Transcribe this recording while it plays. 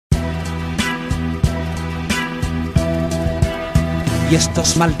y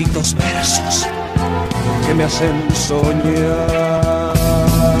estos malditos versos que me hacen soñar.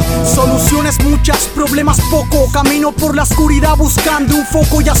 Soluciones muchas, problemas poco. Camino por la oscuridad buscando un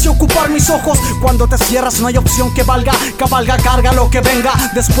foco y así ocupar mis ojos. Cuando te cierras no hay opción que valga. Cabalga, carga lo que venga,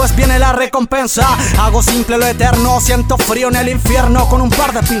 después viene la recompensa. Hago simple lo eterno, siento frío en el infierno. Con un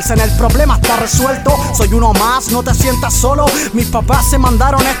par de pills en el problema está resuelto. Soy uno más, no te sientas solo. Mis papás se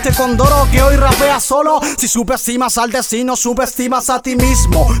mandaron este condoro que hoy rapea solo. Si subestimas al destino, subestimas a ti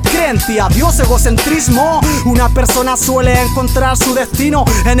mismo. Cree en ti, adiós egocentrismo. Una persona suele encontrar su destino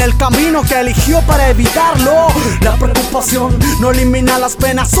en el camino que eligió para evitarlo. La preocupación no elimina las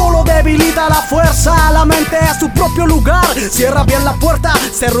penas, solo debilita la fuerza. La mente es tu propio lugar, cierra bien la puerta.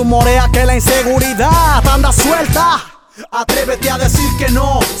 Se rumorea que la inseguridad anda suelta. Atrévete a decir que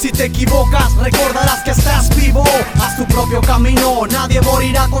no, si te equivocas recordarás que estás vivo. Haz tu propio camino, nadie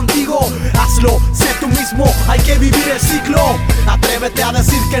morirá contigo. Hazlo, sé tú mismo, hay que vivir el ciclo. Atrévete a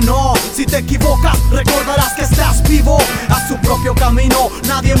decir que no, si te equivocas recordarás que estás vivo. Haz tu propio camino,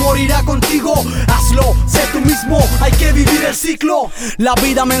 nadie morirá contigo. Hazlo, sé tú mismo, hay que vivir el ciclo. La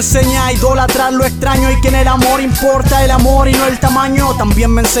vida me enseña a idolatrar lo extraño y que en el amor importa el amor y no el tamaño.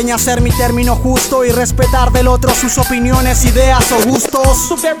 También me enseña a ser mi término justo y respetar del otro sus opiniones, ideas o gustos.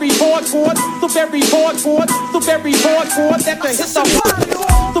 So very hardcore, so very hardcore, so very hardcore that the hit the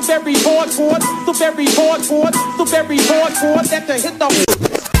so very hardcore, so very hardcore, so very hardcore that the hit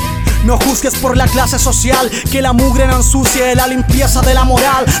the. No juzgues por la clase social, que la mugre no ensucie la limpieza de la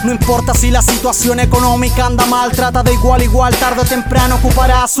moral. No importa si la situación económica anda mal, trata de igual a igual, tarde o temprano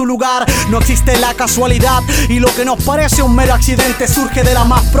ocupará su lugar. No existe la casualidad y lo que nos parece un mero accidente surge de la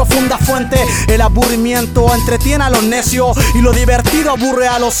más profunda fuente. El aburrimiento entretiene a los necios y lo divertido aburre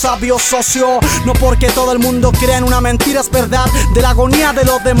a los sabios, socio. No porque todo el mundo crea en una mentira es verdad. De la agonía de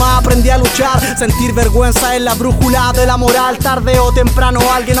los demás aprendí a luchar. Sentir vergüenza es la brújula de la moral. Tarde o temprano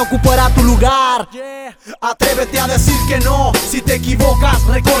alguien ocupará tu lugar. Atrévete a decir que no, si te equivocas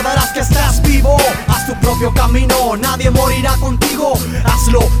recordarás que estás vivo. Haz tu propio camino, nadie morirá contigo.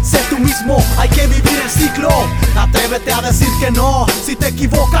 Hazlo, sé tú mismo, hay que vivir el ciclo. Atrévete a decir que no, si te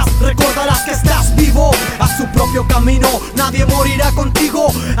equivocas recordarás que estás vivo. Haz tu propio camino, nadie morirá contigo.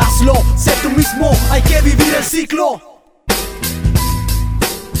 Hazlo, sé tú mismo, hay que vivir el ciclo.